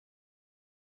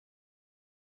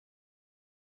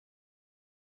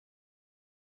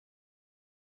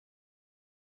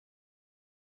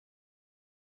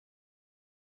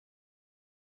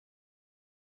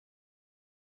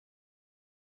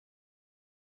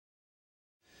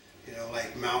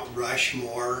Mount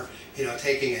Rushmore, you know,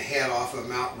 taking a head off of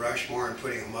Mount Rushmore and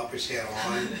putting a Muppet's head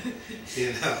on,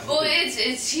 you know. Well,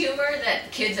 it's humor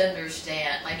that kids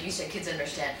understand. Like you said, kids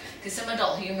understand. Because some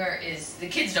adult humor is, the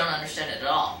kids don't understand it at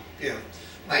all. Yeah.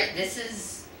 Right, this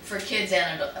is for kids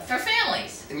and for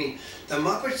families. I mean, the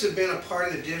Muppets have been a part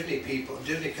of the Disney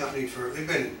company they've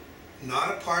been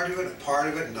not a part of it, a part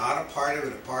of it, not a part of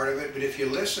it, a part of it. But if you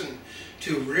listen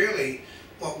to really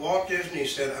what Walt Disney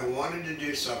said, I wanted to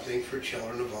do something for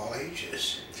children of all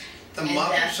ages. The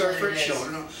Muppets are for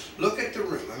children. Look at the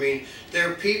room. I mean, there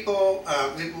are people,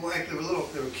 like there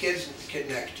were kids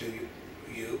next to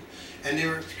you, and they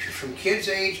were from kids'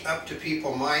 age up to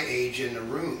people my age in the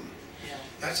room.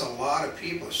 That's a lot of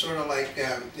people. It's sort of like,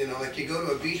 you know, like you go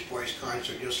to a Beach Boys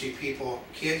concert, you'll see people,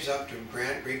 kids up to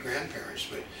great-grandparents.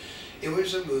 But it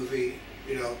was a movie,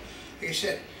 you know, like I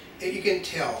said, you can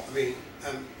tell. I mean,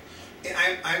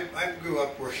 I grew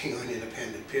up working on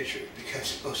independent pictures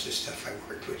because most of the stuff I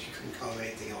worked with, you couldn't call it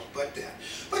anything else but that.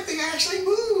 But they actually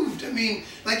moved. I mean,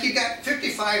 like you got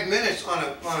 55 minutes on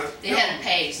a They had a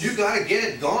pace. You got to get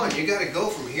it going. You got to go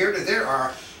from here to there,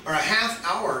 or a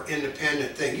half-hour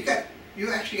independent thing. You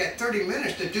actually got 30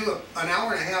 minutes to do an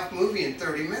hour and a half movie in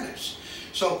 30 minutes.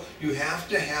 So you have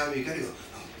to you got to go,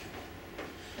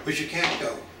 but you can't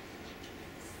go.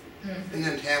 And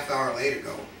then half hour later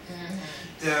go.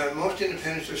 The most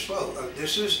independents are slow.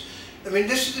 This is the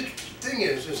thing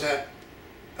is that,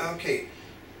 okay,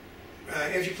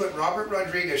 if you put Robert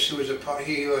Rodriguez, he was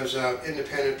an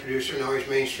independent producer, now he's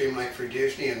mainstream like for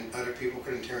Disney and other people,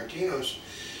 including Tarantino's,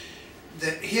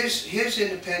 that his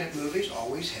independent movies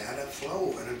always had a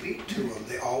flow and a beat to them.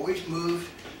 They always moved,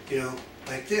 you know,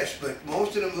 like this. But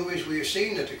most of the movies we have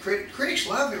seen that the critics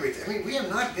love everything. I mean, we have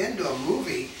not been to a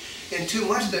movie in 2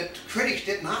 months that critics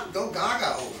did not go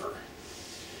gaga over.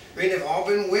 I mean, they've all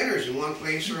been winners in one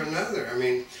place or another. I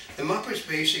mean, the Muppets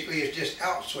basically is just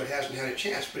out, so it hasn't had a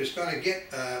chance. But it's going to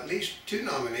get at least 2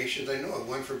 nominations, I know of,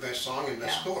 one for Best Song and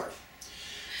Best Score.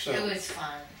 So, it was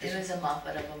fun. It was a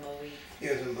Muppet of a movie.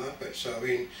 Yeah, it was a Muppet. So, I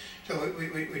mean,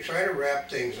 we try to wrap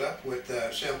things up with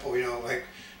simple, you know, like,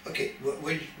 okay, would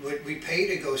we pay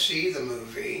to go see the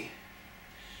movie?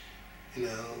 You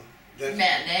know,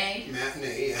 matinee.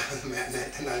 Matinee, yeah,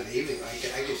 matinee, not an evening.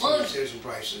 I get some citizen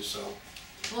prices, so.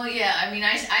 Well, yeah, I mean,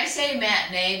 I say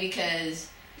matinee because,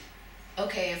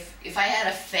 okay, if I had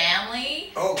a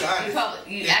family, oh God,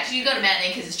 you go to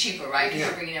matinee because it's cheaper, right? Because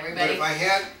you're bringing everybody. But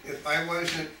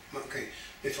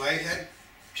if I had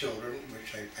children,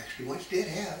 which I actually once did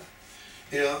have,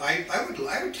 you know,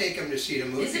 I would take them to see the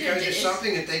movie because it's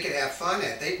something that they could have fun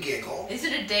at. They'd giggle. Is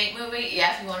it a date movie?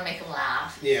 Yeah, if you want to make them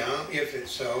laugh. Yeah, if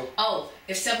it's so. Oh,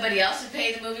 if somebody else would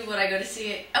pay the movie, would I go to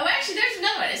see it? Oh, actually, there's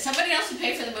another one. If somebody else would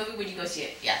pay for the movie, would you go see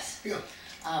it? Yes. Yeah.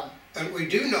 And we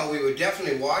do know we would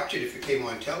definitely watch it if it came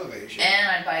on television. And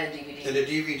I'd buy the DVD. And the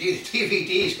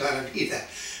DVD's got to be that.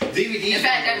 DVD's. In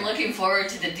fact, I'm looking forward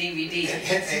to the DVD.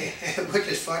 Which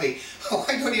is funny. Oh,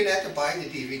 I don't even have to buy the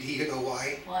DVD. You know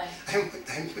why? Why? I'm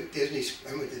with Disney.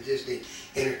 I'm with the Disney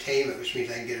Entertainment, which means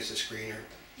I can get us a screener.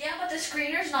 Yeah, but the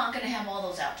screener's not going to have all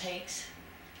those outtakes.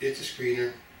 It's a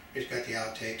screener. It's got the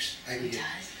outtakes. It does.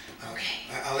 Okay.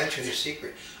 I'll let you in a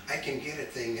secret. I can get a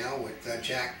thing now with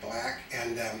Jack Black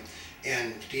and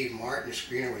Steve Martin, a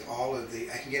screener with all of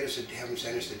the. I can get have them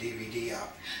send us the DVD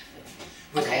out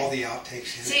with all the outtakes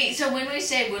in it. See, so when we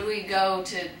say would we go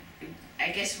to, I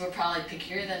guess we're probably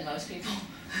pickier than most people.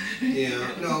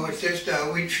 Yeah. No, it's just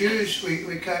we choose.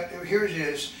 We cut. Here it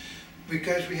is.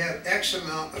 Because we have X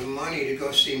amount of money to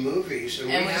go see movies, and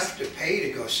we have to pay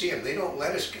to go see them. They don't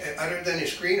let us, other than the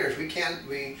screeners,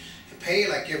 we pay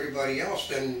like everybody else.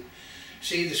 Then,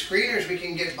 see, the screeners we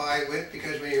can get by with,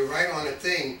 because when you write on a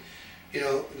thing, you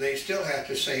know, they still have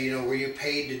to say, you know, were you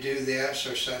paid to do this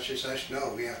or such and such?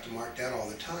 No, we have to mark that all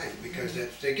the time, because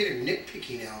they're getting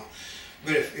nitpicky now.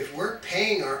 But if we're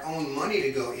paying our own money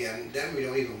to go in, then we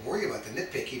don't even worry about the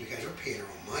nitpicky, because we're paying our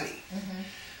own money.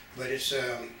 But it's,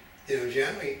 you know,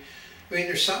 generally, I mean,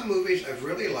 there's some movies I've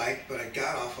really liked, but I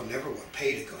got off. I'll never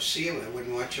pay to go see them. I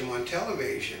wouldn't watch them on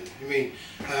television. I mean,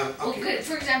 well, good.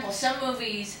 For example, some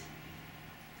movies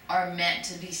are meant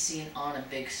to be seen on a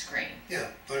big screen. Yeah,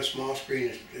 on a small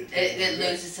screen. It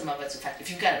loses some of its effect. If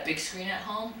you've got a big screen at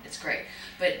home, it's great.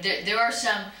 But there are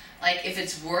some, like, if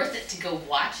it's worth it to go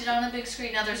watch it on a big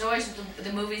screen. Now, there's always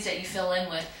the movies that you fill in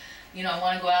with, you know, I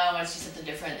want to go out, I want to see something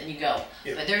different, and you go.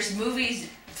 Yeah. But there's movies,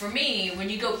 for me, when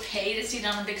you go pay to see it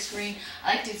on a big screen,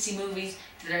 I like to see movies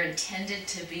that are intended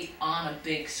to be on a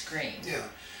big screen. Yeah.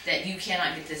 That you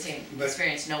cannot get the same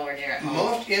experience nowhere near at home.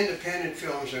 Most independent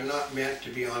films are not meant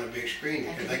to be on a big screen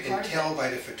because I can tell by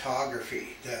the photography.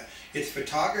 If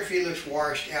photography looks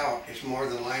washed out, it's more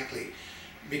than likely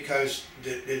because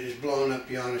it is blown up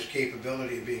beyond its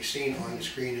capability of being seen on the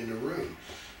screen in the room.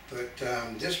 But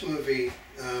this movie,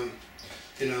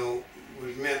 you know,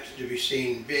 was meant to be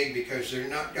seen big because they're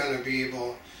not going to be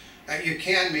able. You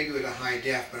can maybe with a high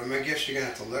def, but I guess you're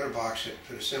going to have to letterbox it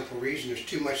for the simple reason there's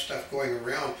too much stuff going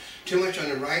around, too much on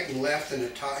the right and left and the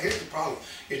top. Here's the problem: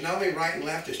 it's not only right and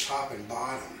left, it's top and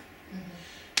bottom.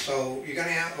 So you're going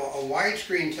to have a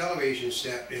widescreen television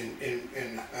set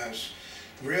in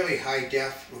really high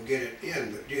def will get it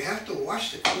in, but you have to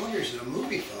watch the corners of the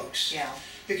movie, folks. Yeah.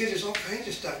 Because there's all kinds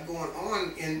of stuff going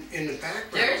on in the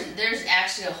background. There's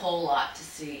actually a whole lot to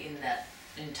see in that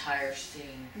entire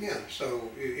scene. Yeah, so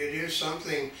it is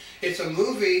something. It's a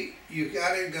movie you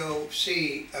got to go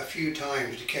see a few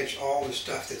times to catch all the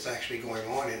stuff that's actually going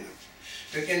on in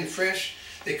them. In French,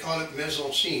 they call it mise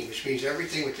en scene, which means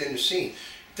everything within the scene.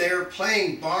 They're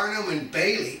playing Barnum and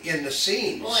Bailey in the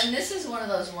scenes. Well, and this is one of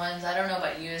those ones, I don't know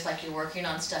about you, it's like you're working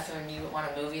on stuff and you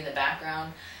want a movie in the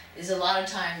background. Is a lot of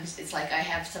times, it's like I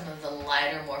have some of the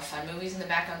lighter, more fun movies in the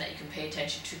background that you can pay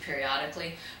attention to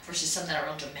periodically versus some that are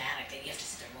real dramatic that you have to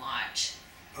sit there and watch.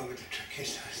 Oh, but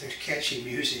there's catchy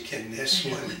music in this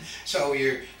one. So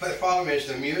but the problem is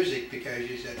the music because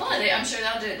you said. Well, I'm sure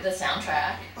they'll do the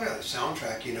soundtrack. Well, the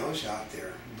soundtrack, you know, is out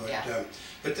there, but yeah.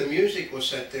 But the music will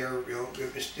sit there. You know,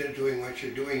 instead of doing what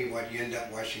you're doing, you end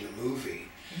up watching a movie.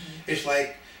 It's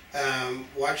like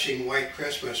watching White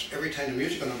Christmas. Every time the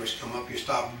musical numbers come up, you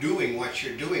stop doing what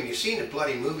you're doing. You've seen a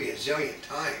bloody movie a zillion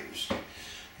times,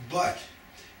 but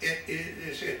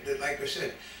like I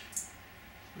said.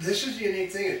 This is the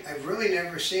unique thing. I've really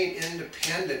never seen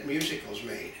independent musicals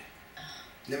made.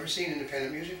 Never seen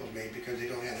independent musicals made because they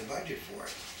don't have the budget for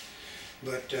it.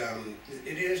 But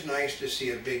it is nice to see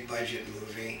a big budget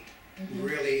movie,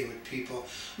 really, with people.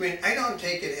 I mean, I don't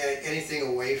take anything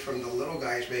away from the little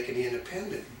guys making the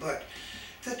independent, but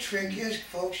the trick is,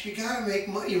 folks, you gotta make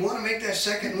money. You want to make that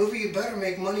second movie, you better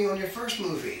make money on your first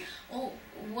movie. Well,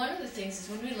 one of the things is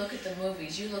when we look at the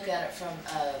movies, you look at it from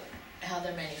how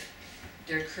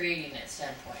they're creating it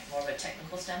standpoint, more of a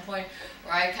technical standpoint,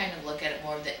 where I kind of look at it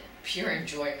more of the pure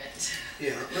enjoyment.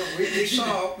 Yeah,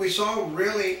 no, we saw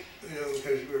really, you know,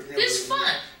 because it's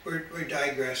fun. We're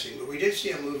digressing, but we did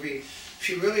see a movie.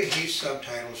 She really hates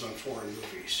subtitles on foreign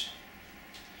movies.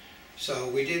 So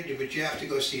we did, but you have to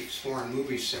go see foreign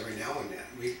movies every now and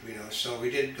then. So we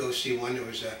did go see one that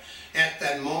was at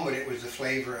that moment it was the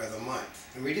flavor of the month,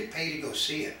 and we did pay to go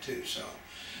see it too. So.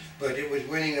 But it was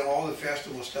winning all the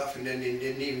festival stuff, and then it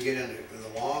didn't even get on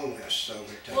the long list. So,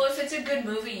 well, if it's a good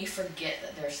movie, you forget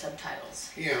that there's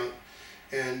subtitles. Yeah,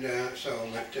 and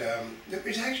it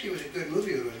was actually a good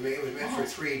movie. It was meant for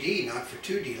 3D, not for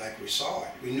 2D like we saw it.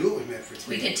 We knew it was meant for 3D.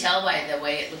 We could tell by the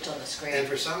way it looked on the screen. And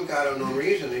for some god unknown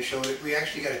reason, they showed it. We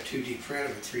actually got a 2D print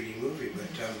of a 3D movie, but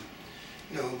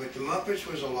but the Muppets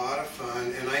was a lot of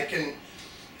fun, and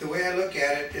the way I look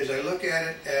at it is I look at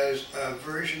it as a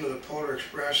version of the Polar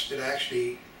Express that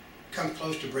actually come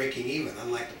close to breaking even,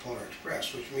 unlike the Polar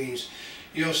Express, which means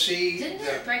you'll see... Didn't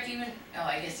it break even? Oh,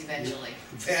 I guess eventually.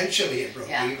 Eventually it broke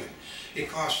even. It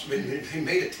cost, he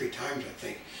made it 3 times, I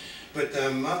think. But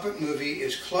the Muppet movie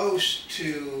is close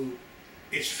to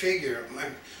its figure.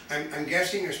 I'm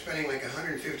guessing they're spending like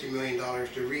 $150 million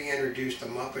to reintroduce the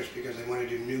Muppets because they want to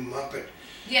do new Muppet.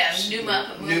 Yeah, new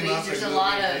Muppet movies. There's a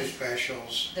lot of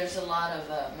specials. There's a lot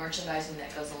of merchandising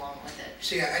that goes along with it.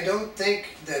 See, I don't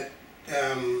think that.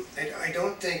 I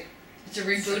don't think it's a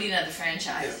rebooting of the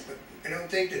franchise. Yeah, but I don't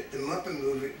think that the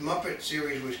Muppet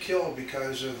series was killed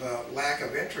because of lack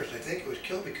of interest. I think it was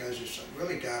killed because it's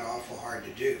really got awful hard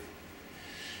to do.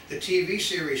 The TV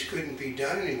series couldn't be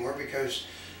done anymore because.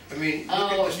 I mean,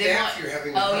 look at the staff you're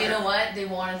having to hire. You know what? They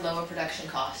wanted lower production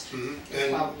cost.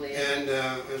 Probably. And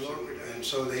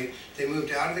so they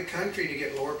moved out of the country to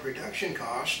get lower production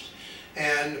costs.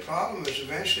 And the problem is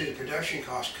eventually the production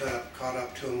costs caught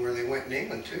up to them where they went in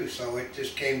England too. So it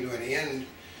just came to an end,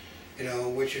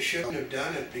 which it shouldn't have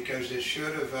done it because it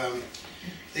should have,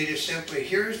 they just simply,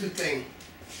 here's the thing,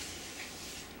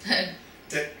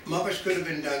 that Muppets could have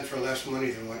been done for less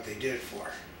money than what they did it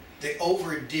for. They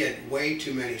overdid way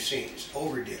too many scenes,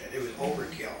 overdid it. It was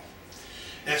overkill.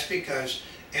 That's because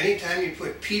anytime you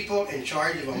put people in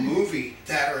charge of a movie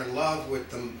that are in love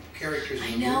with the characters in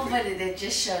the movie. I know, but it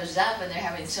just shows up and they're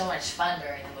having so much fun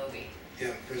during the movie.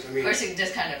 Yeah, because I Of mean. course, it can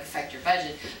just kind of affect your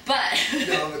budget, but.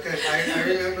 No, because I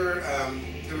remember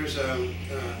there was a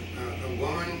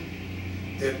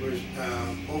woman that was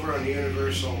over on the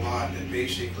Universal lot that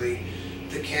basically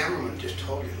the cameraman just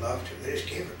totally loved her. They just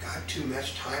gave her God too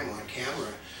much time on camera.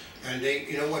 And they,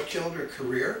 you know what killed her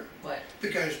career? What?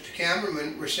 Because the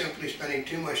cameramen were simply spending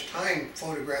too much time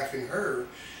photographing her,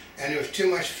 and there was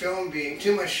too much film being,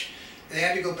 too much, they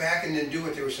had to go back and then do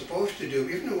what they were supposed to do.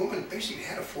 Even the woman basically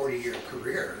had a 40-year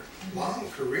career, long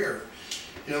career,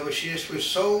 you know, but she just was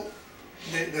so,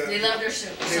 they loved her so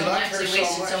much, they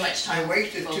wasted so much time. They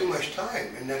wasted too much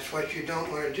time, and that's what you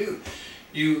don't want to do.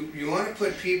 You want to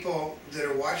put people that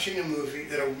are watching a movie,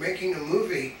 that are making a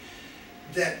movie,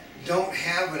 that don't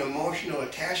have an emotional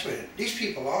attachment. These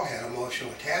people all had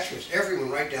emotional attachments. Everyone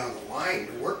right down the line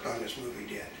that worked on this movie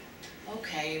did.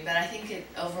 Okay, but I think it,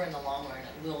 over in the long run,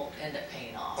 it will end up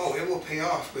paying off. Oh, it will pay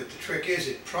off, but the trick is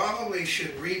it probably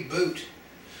should reboot.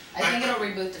 I think it'll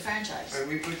reboot the franchise.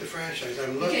 Reboot the franchise.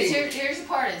 I'm looking. Because here's the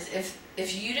part is,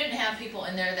 if you didn't have people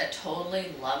in there that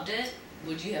totally loved it,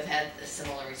 would you have had a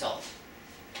similar result?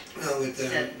 No, with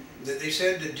they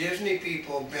said the Disney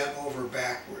people bent over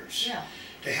backwards. Yeah.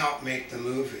 To help make the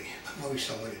movie. I've always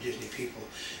told the Disney people,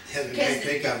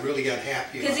 they really got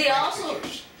happy about he also,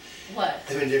 pictures. What?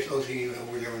 I mean, there's no thing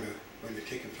over there when they're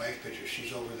taking flag pictures.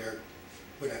 She's over there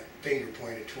with a finger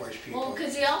pointed towards people. Well,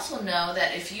 because they also know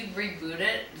that if you reboot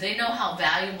it, they know how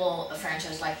valuable a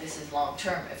franchise like this is long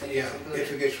term if it gets rebooted.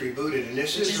 If it gets rebooted, and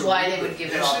this is why they would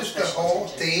give it all the special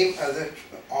attention. This is the whole theme of it,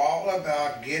 all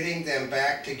about getting them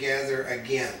back together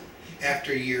again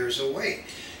after years away.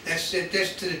 That's it.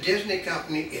 This to the Disney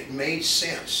company, it made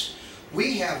sense.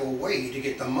 We have a way to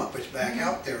get the Muppets back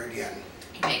out there again.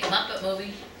 You make a Muppet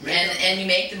movie, and you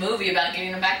make the movie about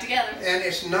getting them back together. And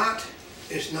it's not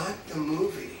the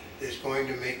movie that's going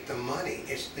to make the money.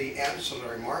 It's the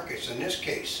ancillary markets in this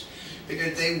case,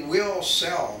 because they will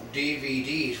sell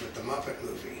DVDs with the Muppet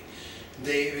movie.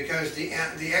 Because the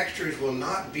extras will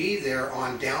not be there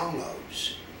on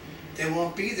downloads. They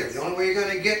won't be there. The only way you're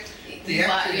going to get the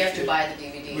extras, you have to buy the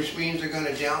DVD. Which means they're going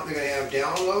to have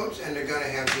downloads and they're going to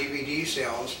have DVD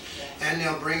sales, and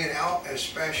they'll bring it out as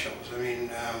specials. I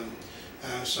mean,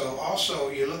 so also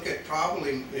you look at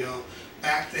probably, you know,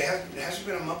 there hasn't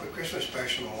been a Muppet Christmas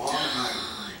special in a long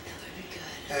time. That would be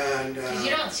good. And because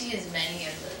you don't see as many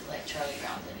of the Charlie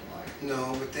Browns anymore.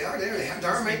 No, but they are there. They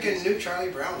are making new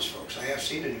Charlie Browns, folks. I have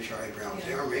seen the new Charlie Browns. Yeah.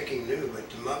 They are making new, but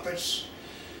the Muppets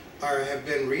have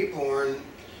been reborn,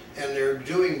 and they're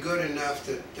doing good enough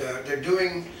that they're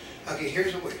doing. Okay,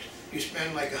 here's what you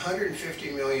spend like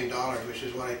 $150 million, which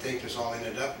is what I think this all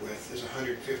ended up with. Is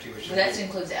 150, which so that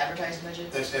includes the advertising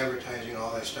budget. That's advertising,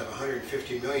 all that stuff.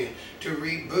 150 million to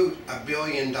reboot $1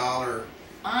 billion.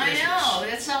 I business. know.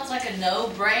 That sounds like a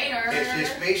no-brainer.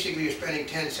 It's basically you're spending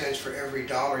 10 cents for every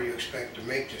dollar you expect to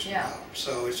make this job.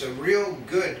 So it's a real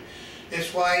good.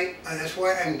 That's why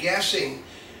I'm guessing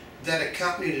that a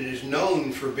company that is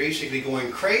known for basically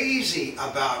going crazy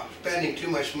about spending too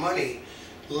much money,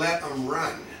 let them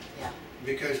run. Yeah.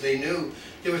 Because they knew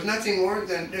there was nothing more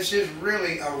than, this is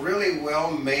really a really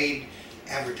well-made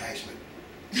advertisement.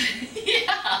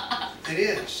 Yeah. It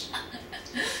is.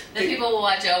 That people will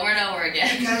watch over and over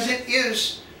again. Because it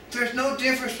is. There's no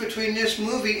difference between this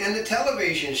movie and the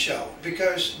television show,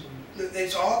 because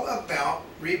it's all about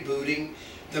rebooting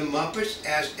the Muppets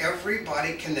as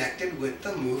everybody connected with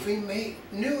the movie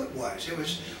knew it was. It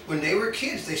was when they were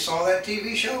kids, they saw that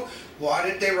TV show. Why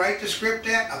did they write the script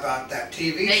about that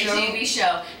TV show? That TV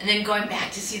show, and then going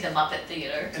back to see the Muppet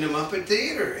Theater. And the Muppet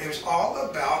Theater. It was all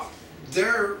about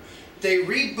they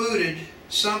rebooted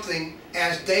something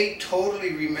as they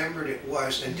totally remembered it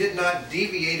was and did not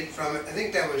deviate it from it. I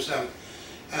think that was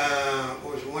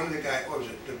one of the guys, what was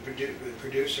it, the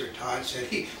producer, Todd, said I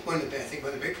think one of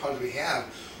the big problems we have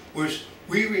was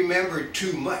we remembered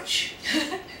too much.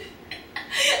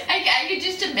 I could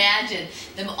just imagine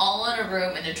them all in a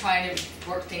room and they're trying to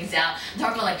work things out. And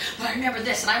they're going like, well, I remember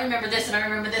this, and I remember this, and I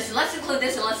remember this, and let's include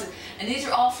this, and these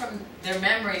are all from their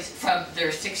memories from their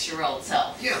 6-year-old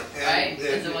self. Yeah, right.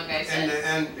 As the one guy said.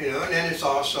 And you know, and then it's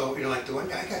also, you know, like the one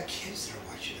guy. I got kids that are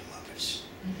watching the Muppets,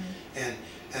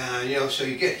 and you know, so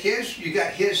you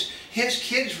got his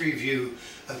kids review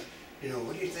of, you know,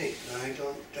 what do you think?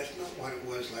 That's not what it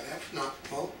was like. That's not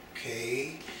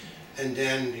okay. And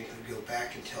then you could go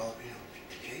back and tell, you know,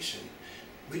 Jason,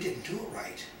 we didn't do it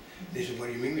right. They said, what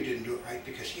do you mean we didn't do it right?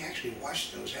 Because he actually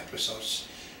watched those episodes.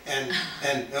 And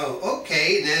oh,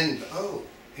 okay, and then, oh,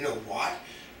 you know what?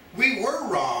 We were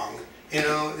wrong. You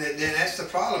know, then that's the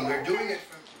problem. They're doing it